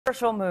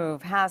Controversial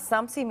move has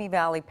some Simi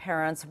Valley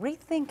parents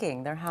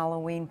rethinking their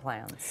Halloween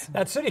plans.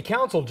 That city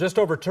council just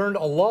overturned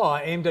a law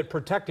aimed at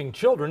protecting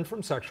children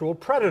from sexual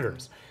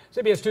predators.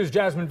 CBS 2's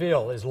Jasmine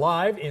Viel is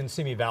live in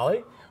Simi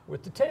Valley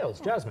with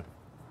details. Jasmine.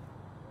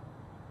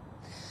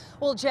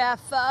 Well, Jeff,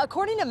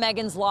 according to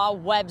Megan's Law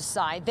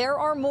website, there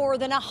are more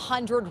than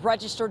 100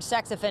 registered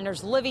sex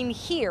offenders living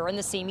here in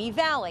the Simi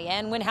Valley.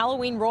 And when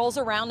Halloween rolls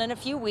around in a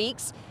few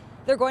weeks,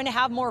 they're going to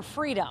have more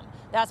freedom.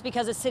 That's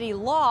because a city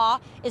law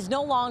is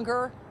no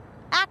longer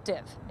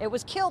active. It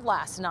was killed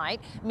last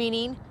night,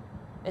 meaning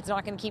it's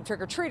not going to keep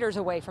trick-or-treaters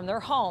away from their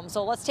homes.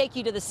 So let's take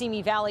you to the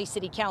Simi Valley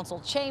City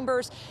Council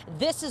chambers.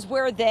 This is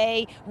where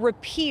they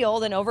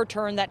repealed and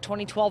overturned that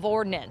 2012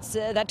 ordinance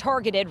that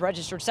targeted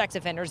registered sex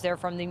offenders there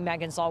from the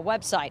Megan's Law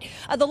website.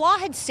 The law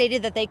had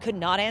stated that they could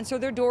not answer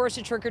their doors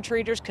to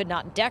trick-or-treaters, could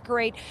not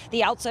decorate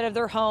the outside of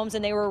their homes,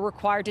 and they were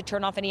required to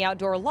turn off any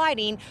outdoor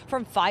lighting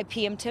from 5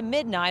 p.m. to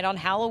midnight on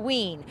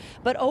Halloween.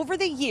 But over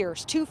the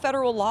years, 2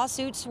 federal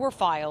lawsuits were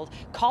filed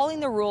calling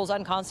the rules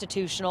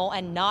unconstitutional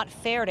and not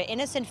fair to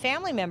innocent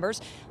family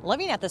members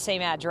living at the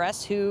same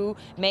address who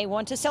may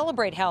want to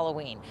celebrate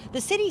Halloween.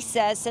 The city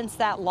says since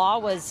that law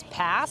was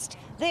passed,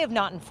 they have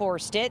not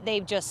enforced it.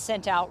 They've just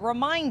sent out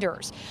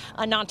reminders.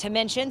 Not to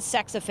mention,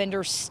 sex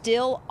offenders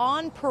still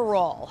on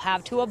parole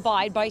have to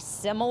abide by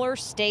similar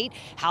state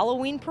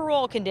Halloween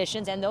parole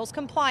conditions and those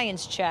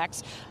compliance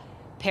checks.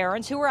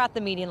 Parents who were at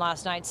the meeting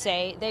last night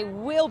say they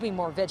will be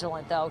more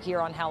vigilant, though, here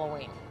on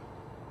Halloween.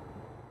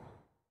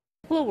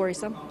 A little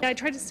worrisome. I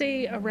try to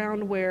stay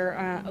around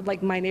where,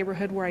 like my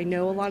neighborhood where I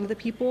know a lot of the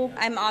people.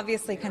 I'm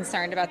obviously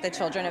concerned about the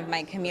children of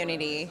my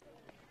community.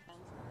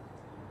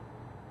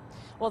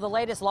 Well, the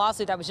latest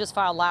lawsuit that was just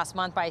filed last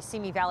month by a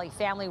Simi Valley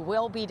family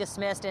will be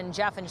dismissed, and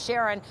Jeff and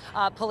Sharon,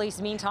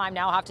 police meantime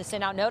now have to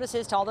send out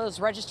notices to all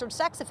those registered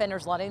sex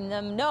offenders letting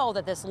them know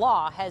that this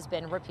law has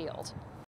been repealed.